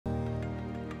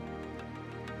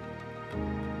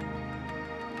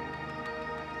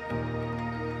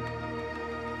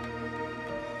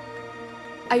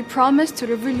I promise to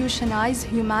revolutionize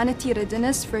humanity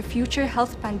readiness for future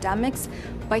health pandemics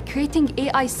by creating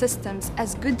AI systems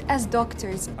as good as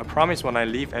doctors. I promise when I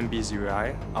leave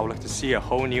MBZUAI, I would like to see a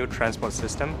whole new transport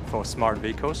system for smart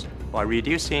vehicles while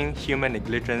reducing human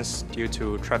negligence due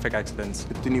to traffic accidents.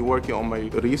 Continue working on my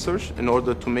research in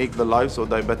order to make the lives of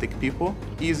diabetic people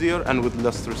easier and with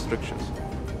less restrictions.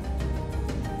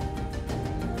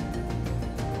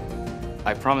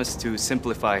 I promise to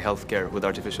simplify healthcare with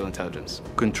artificial intelligence.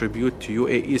 Contribute to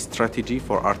UAE's strategy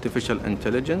for artificial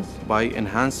intelligence by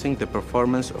enhancing the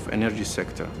performance of energy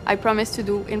sector. I promise to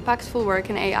do impactful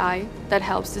work in AI that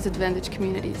helps disadvantaged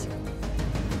communities.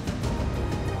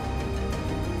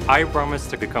 I promise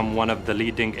to become one of the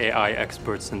leading AI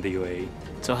experts in the UAE.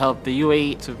 To help the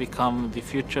UAE to become the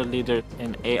future leader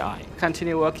in AI.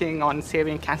 Continue working on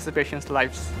saving cancer patients'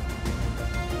 lives.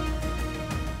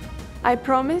 I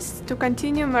promise to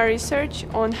continue my research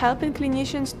on helping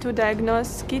clinicians to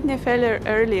diagnose kidney failure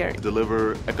earlier.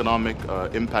 Deliver economic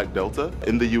impact delta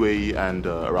in the UAE and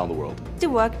around the world. To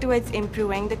work towards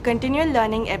improving the continual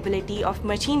learning ability of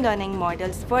machine learning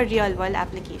models for real-world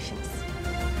applications.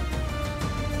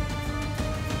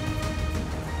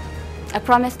 I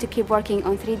promise to keep working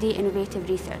on 3D innovative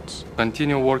research.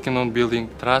 Continue working on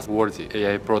building trustworthy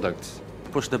AI products.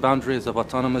 Push the boundaries of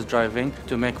autonomous driving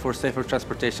to make for safer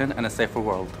transportation and a safer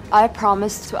world. I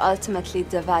promise to ultimately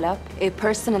develop a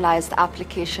personalized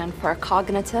application for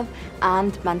cognitive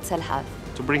and mental health.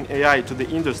 To bring AI to the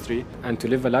industry and to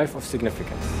live a life of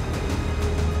significance.